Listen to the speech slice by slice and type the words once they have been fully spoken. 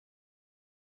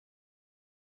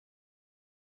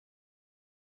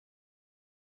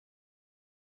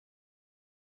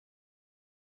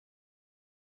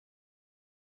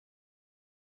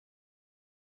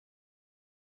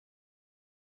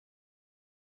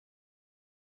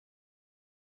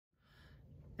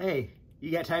Hey,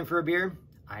 you got time for a beer?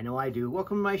 I know I do.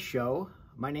 Welcome to my show.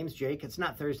 My name's Jake. It's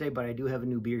not Thursday, but I do have a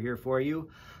new beer here for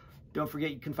you. Don't forget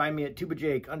you can find me at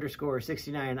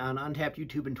tubajake_69 on Untapped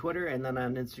YouTube and Twitter, and then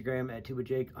on Instagram at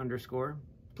tubajake_.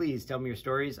 Please tell me your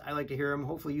stories. I like to hear them.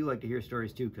 Hopefully you like to hear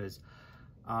stories too, because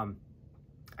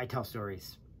I tell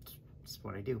stories. It's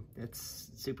what I do. It's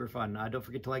super fun. Don't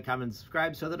forget to like, comment, and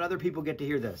subscribe so that other people get to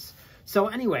hear this. So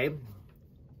anyway,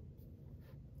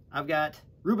 I've got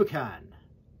Rubikon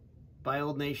by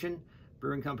Old Nation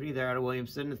Brewing Company. They're out of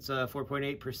Williamston. It's a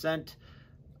 4.8%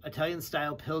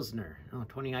 Italian-style Pilsner.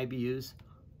 20 IBUs.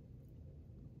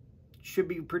 Should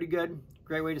be pretty good.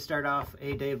 Great way to start off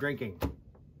a day of drinking.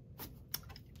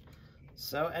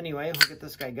 So anyway, we'll get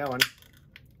this guy going.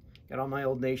 Got all my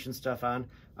Old Nation stuff on.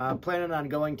 Planning on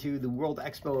going to the World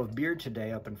Expo of Beer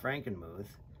today up in Frankenmuth.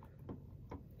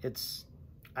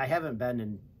 I haven't been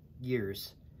in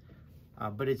years,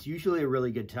 but it's usually a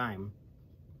really good time.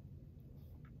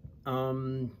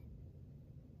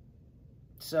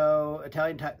 So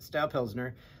Italian style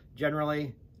Pilsner,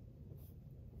 generally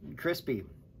crispy.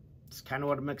 It's kind of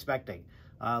what I'm expecting.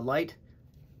 Light,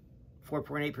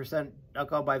 4.8%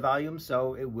 alcohol by volume,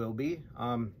 so it will be.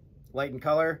 Light in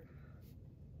color,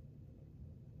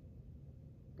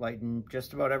 light in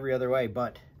just about every other way,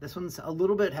 but this one's a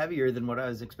little bit heavier than what I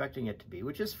was expecting it to be,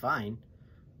 which is fine.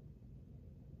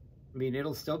 I mean,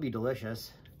 it'll still be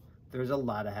delicious. There's a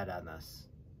lot of head on this.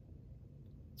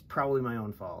 It's probably my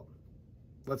own fault.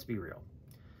 Let's be real.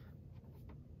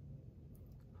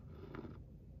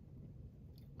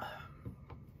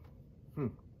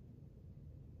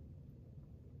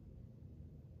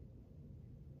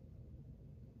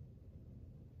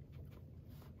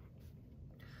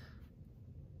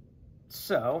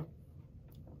 So,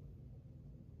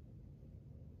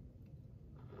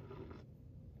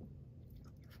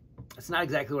 it's not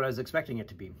exactly what I was expecting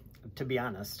it to be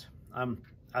honest.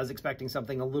 I was expecting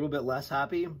something a little bit less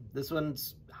hoppy. This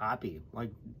one's hoppy,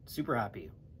 like super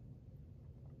hoppy.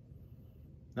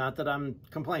 Not that I'm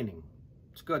complaining.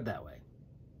 It's good that way.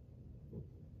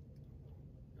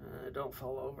 Don't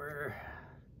fall over.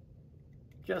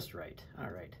 Just right. All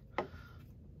right.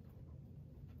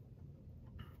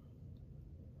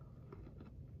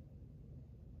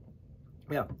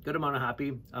 Yeah, good amount of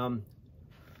hoppy.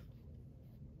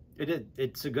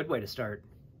 It's a good way to start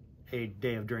a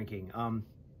day of drinking.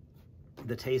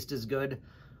 The taste is good.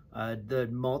 The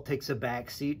malt takes a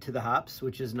back seat to the hops,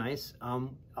 which is nice.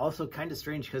 Also kind of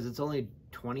strange because it's only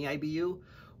 20 IBU,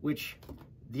 which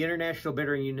the International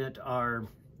Bittering Unit I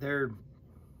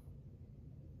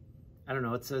don't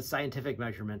know, it's a scientific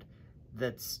measurement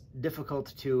that's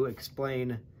difficult to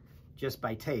explain just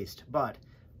by taste. But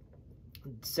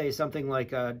say something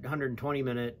like a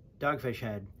 120-minute Dogfish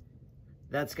Head,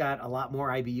 that's got a lot more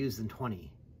IBUs than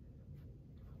 20.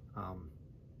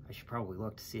 I should probably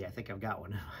look to see. I think I've got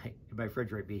one in my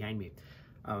fridge right behind me.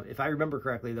 If I remember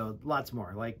correctly, though, lots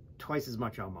more, like twice as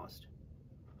much almost.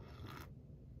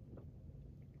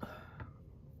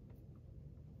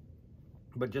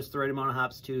 But just the right amount of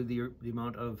hops to the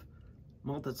amount of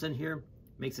malt that's in here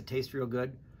makes it taste real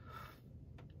good.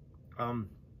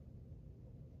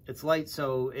 It's light,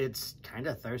 so it's kind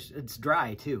of it's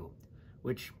dry too,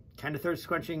 which kind of thirst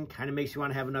quenching, kind of makes you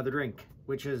want to have another drink,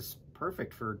 which is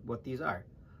perfect for what these are.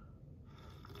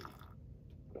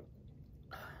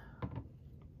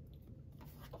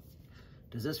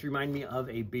 Does this remind me of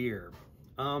a beer?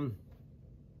 I'd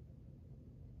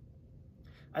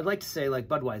like to say like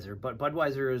Budweiser, but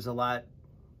Budweiser is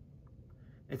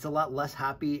it's a lot less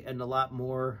hoppy and a lot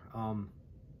more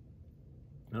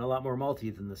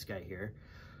malty than this guy here.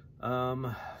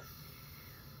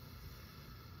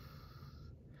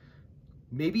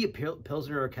 Maybe a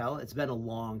Pilsner Urquell. It's been a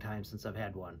long time since I've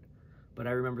had one, but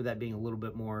I remember that being a little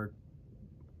bit more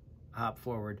hop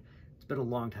forward. It's been a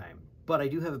long time, but I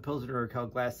do have a Pilsner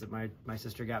Urquell glass that my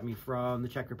sister got me from the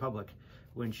Czech Republic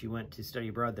when she went to study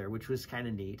abroad there, which was kind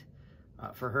of neat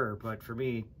for her, but for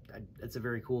me, it's a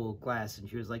very cool glass. And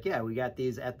she was like, yeah, we got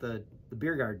these at the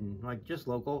beer garden, like just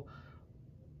local.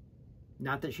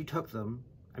 Not that she took them.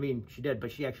 I mean, she did,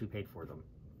 but she actually paid for them,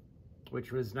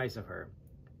 which was nice of her.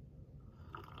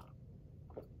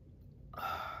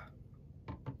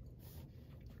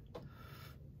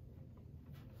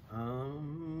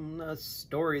 A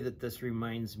story that this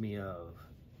reminds me of.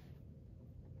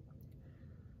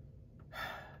 I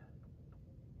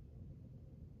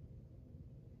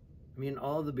mean,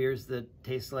 all the beers that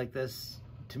taste like this,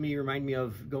 to me, remind me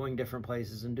of going different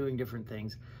places and doing different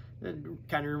things. It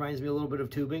kind of reminds me a little bit of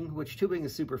tubing, which tubing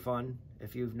is super fun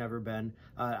if you've never been.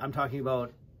 I'm talking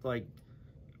about like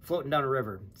floating down a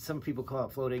river. Some people call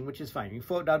it floating, which is fine. You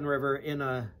float down the river in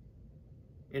an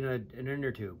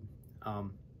inner tube,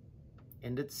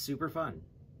 and it's super fun.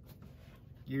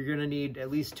 You're gonna need at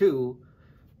least 2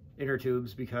 inner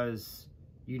tubes because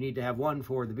you need to have one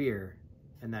for the beer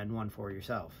and then one for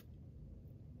yourself.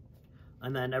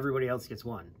 And then everybody else gets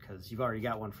one because you've already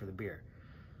got one for the beer.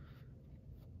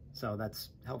 So that's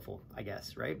helpful, I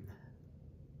guess, right?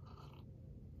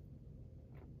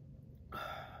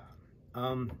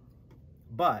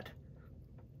 But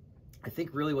I think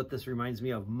really what this reminds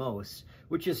me of most,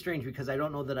 which is strange because I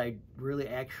don't know that I really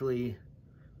actually,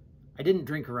 I didn't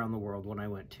drink around the world when I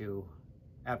went to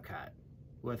Epcot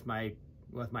with my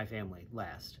family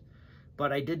last.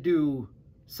 But I did do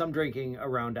some drinking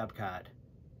around Epcot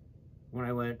when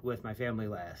I went with my family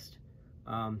last.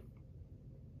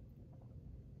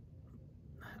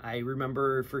 I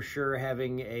remember for sure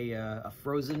having a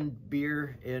frozen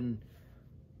beer in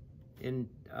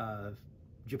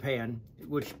Japan,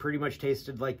 which pretty much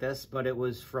tasted like this, but it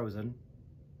was frozen.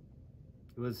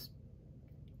 It was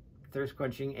thirst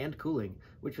quenching and cooling,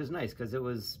 which was nice because it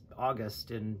was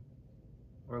August in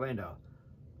Orlando.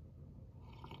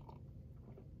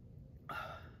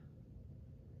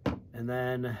 And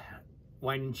then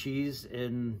wine and cheese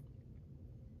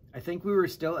I think we were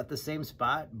still at the same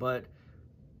spot, but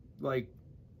like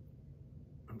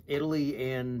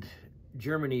Italy and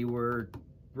Germany were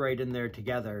right in there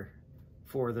together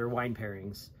for their wine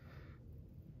pairings,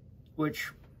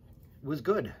 which was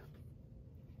good.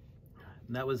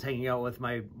 And that was hanging out with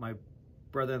my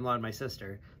brother-in-law and my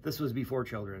sister. This was before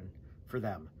children for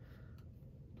them.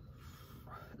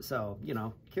 So, you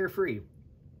know, carefree.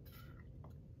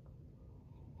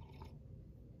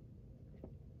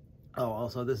 Oh,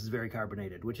 also this is very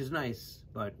carbonated, which is nice,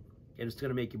 but it's going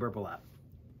to make you burp a lot.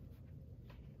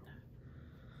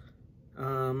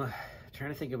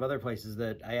 Trying to think of other places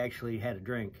that I actually had a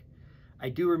drink. I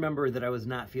do remember that I was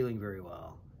not feeling very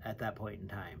well at that point in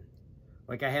time.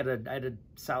 Like I had a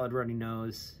solid runny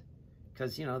nose,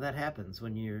 because you know that happens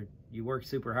when you work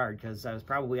super hard. Because I was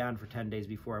probably on for 10 days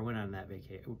before I went on that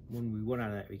vacation. When we went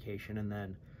on that vacation, and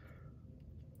then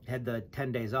had the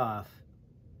 10 days off,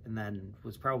 and then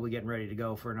was probably getting ready to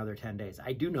go for another 10 days.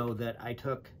 I do know that I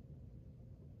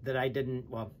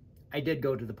did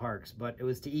go to the parks, but it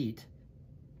was to eat.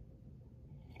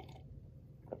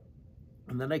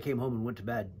 And then I came home and went to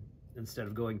bed instead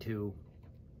of going to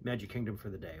Magic Kingdom for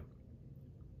the day,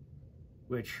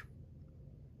 which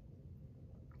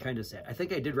kind of sad. I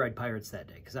think I did ride Pirates that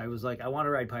day because I was like, I want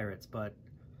to ride Pirates, but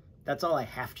that's all I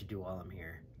have to do while I'm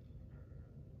here.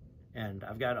 And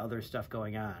I've got other stuff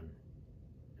going on,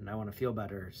 and I want to feel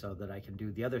better so that I can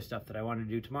do the other stuff that I want to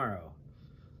do tomorrow.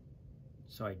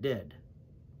 So I did.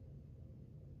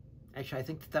 Actually, I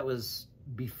think that was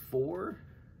before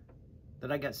that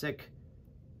I got sick.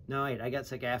 No, wait, I got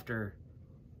sick after.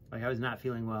 Like, I was not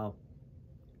feeling well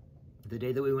the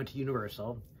day that we went to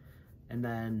Universal. And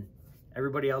then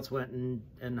everybody else went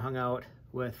and hung out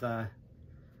with the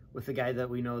guy that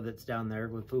we know that's down there,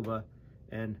 with Puba.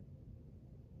 And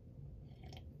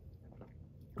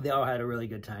they all had a really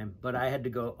good time. But I had to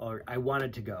go, or I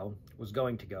wanted to go, was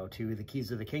going to go to the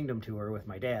Keys of the Kingdom tour with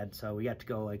my dad. So we got to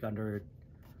go, like, under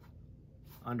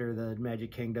the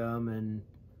Magic Kingdom and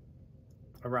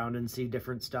around and see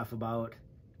different stuff about.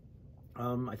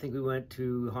 I think we went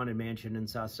to Haunted Mansion and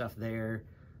saw stuff there,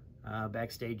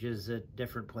 backstages at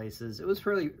different places. It was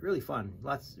really, really fun.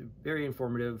 Very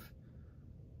informative.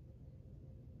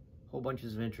 Whole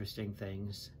bunches of interesting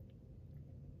things.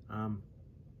 And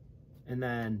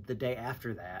then the day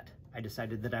after that, I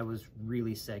decided that I was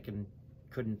really sick and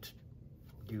couldn't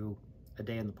do a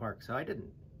day in the park, so I didn't.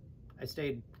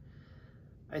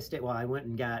 Well, I went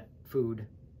and got food,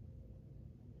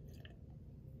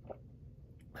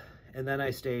 and then I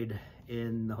stayed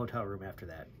in the hotel room after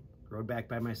that. Rode back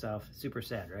by myself. Super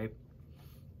sad, right?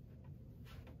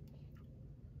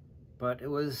 But it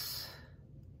was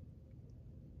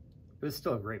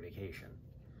still a great vacation.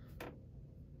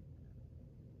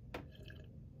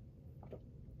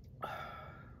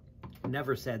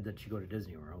 Never said that you go to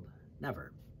Disney World.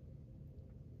 Never.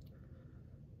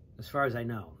 As far as I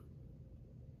know.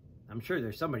 I'm sure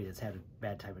there's somebody that's had a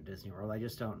bad time at Disney World. I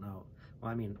just don't know. Well,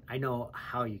 I mean, I know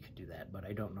how you could do that, but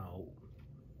I don't know.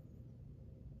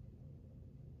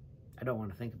 I don't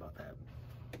want to think about that.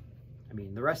 I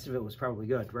mean, the rest of it was probably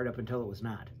good, right up until it was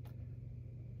not.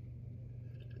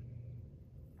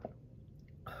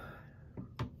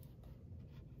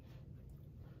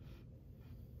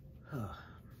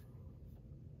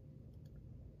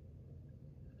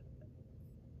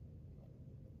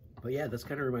 But yeah, this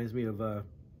kind of reminds me of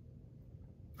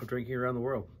drinking around the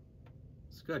world.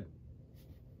 It's good. good.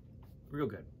 Real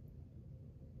good.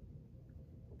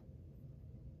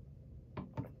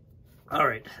 All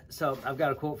right, so I've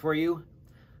got a quote for you.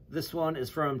 This one is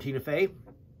from Tina Fey,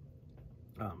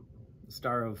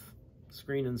 star of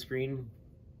Screen and Screen.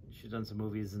 She's done some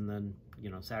movies and then, you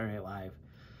know, Saturday Night Live.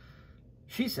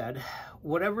 She said,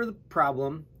 whatever the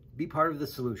problem, be part of the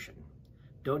solution.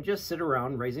 Don't just sit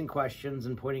around raising questions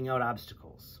and pointing out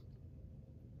obstacles.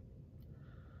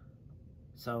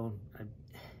 So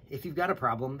if you've got a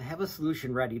problem, have a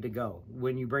solution ready to go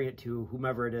when you bring it to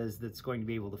whomever it is that's going to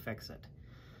be able to fix it.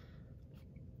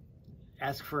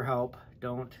 Ask for help.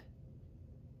 Don't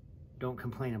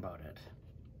complain about it.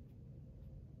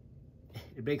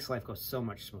 It makes life go so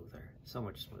much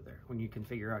smoother when you can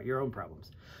figure out your own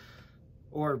problems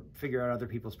or figure out other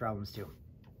people's problems too.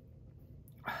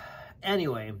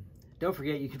 Anyway, don't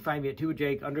forget you can find me at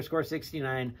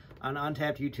tubajake_69 on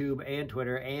Untapped YouTube and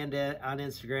Twitter, and on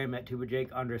Instagram at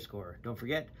tubajake_. Don't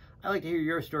forget, I like to hear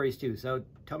your stories too, so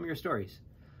tell me your stories.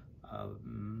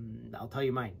 I'll tell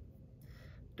you mine.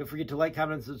 Don't forget to like,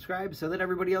 comment, and subscribe so that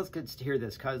everybody else gets to hear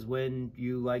this, because when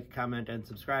you like, comment, and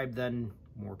subscribe, then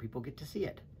more people get to see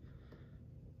it.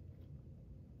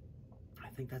 I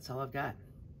think that's all I've got.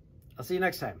 I'll see you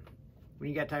next time when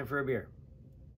you got time for a beer.